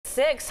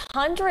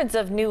Hundreds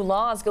of new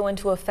laws go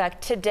into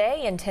effect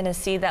today in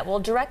Tennessee that will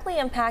directly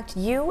impact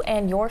you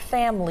and your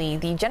family.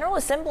 The General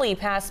Assembly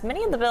passed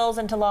many of the bills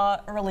into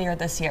law earlier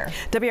this year.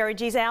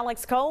 WREG's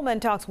Alex Coleman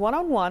talks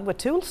one-on-one with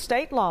two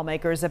state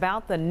lawmakers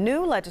about the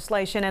new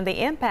legislation and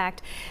the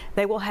impact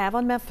they will have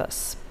on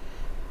Memphis.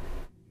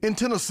 In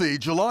Tennessee,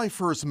 July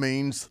 1st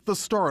means the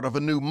start of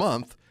a new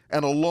month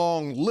and a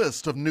long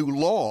list of new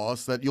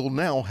laws that you'll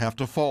now have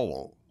to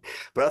follow.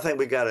 But I think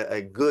we got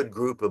a good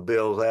group of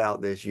bills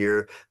out this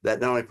year that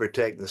not only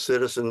protect the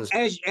citizens.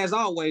 As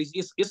always,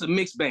 it's a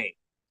mixed bag.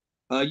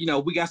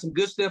 We got some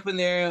good stuff in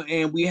there,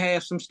 and we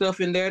have some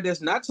stuff in there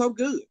that's not so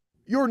good.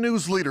 Your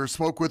news leader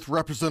spoke with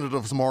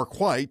Representatives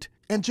Mark White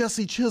and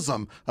Jesse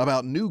Chisholm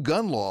about new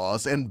gun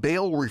laws and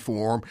bail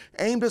reform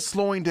aimed at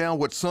slowing down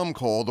what some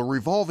call the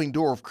revolving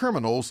door of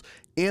criminals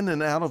in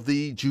and out of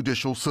the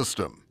judicial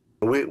system.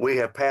 We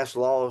have passed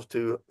laws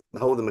to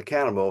hold them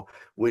accountable.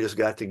 We just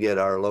got to get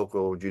our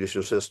local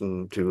judicial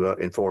system to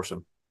enforce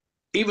them.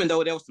 Even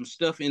though there was some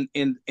stuff in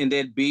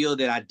that bill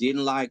that I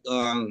didn't like,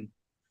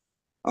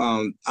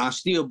 I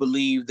still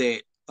believe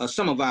that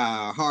some of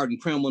our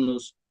hardened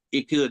criminals,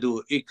 it could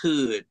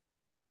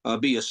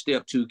be a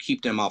step to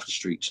keep them off the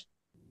streets.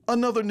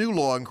 Another new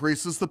law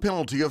increases the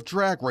penalty of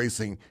drag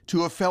racing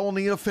to a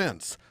felony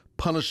offense,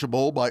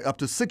 punishable by up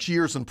to 6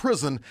 years in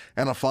prison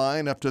and a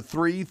fine up to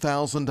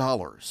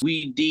 $3,000.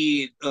 We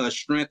did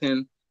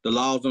strengthen the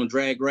laws on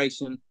drag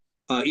racing.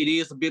 It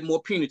is a bit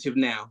more punitive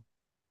now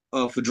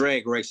for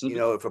drag racing.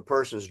 If a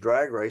person's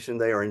drag racing,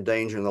 they are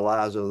endangering the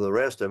lives of the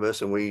rest of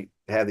us, and we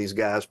have these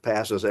guys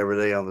pass us every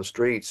day on the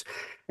streets,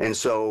 and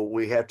so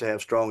we have to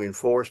have strong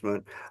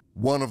enforcement.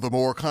 One of the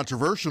more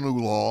controversial new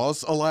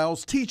laws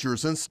allows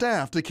teachers and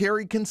staff to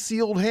carry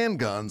concealed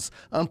handguns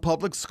on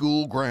public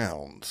school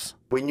grounds.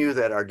 We knew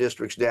that our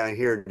districts down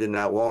here did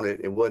not want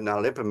it and would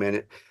not implement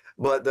it.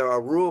 But there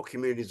are rural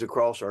communities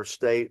across our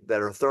state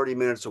that are 30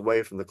 minutes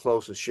away from the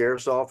closest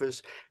sheriff's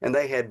office, and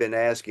they had been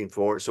asking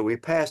for it, so we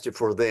passed it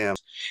for them.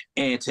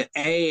 And to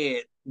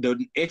add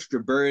the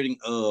extra burden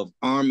of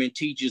arming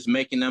teachers,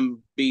 making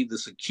them be the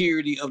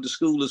security of the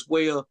school as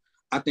well,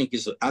 I think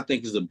is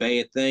a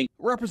bad thing.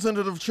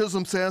 Representative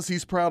Chisholm says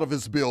he's proud of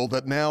his bill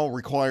that now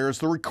requires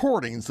the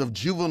recordings of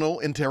juvenile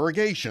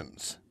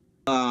interrogations.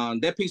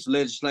 That piece of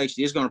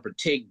legislation is going to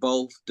protect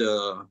both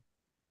the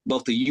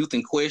youth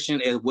in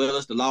question as well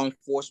as the law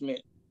enforcement.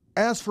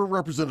 As for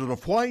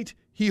Representative White,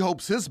 he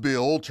hopes his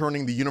bill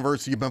turning the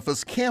University of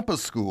Memphis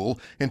campus school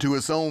into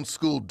its own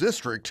school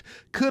district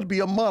could be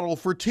a model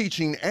for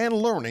teaching and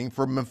learning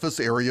for Memphis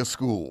area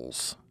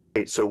schools.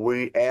 So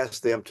we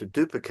asked them to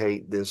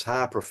duplicate this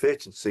high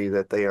proficiency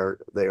that they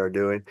are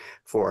doing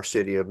for our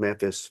city of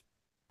Memphis.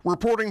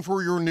 Reporting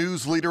for your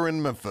news leader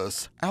in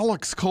Memphis,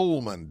 Alex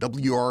Coleman,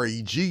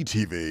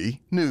 WREG-TV,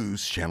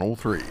 News Channel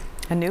 3.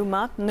 A new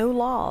month, new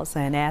laws.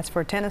 And as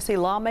for Tennessee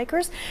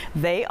lawmakers,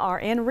 they are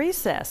in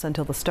recess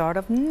until the start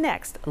of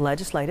next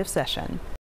legislative session.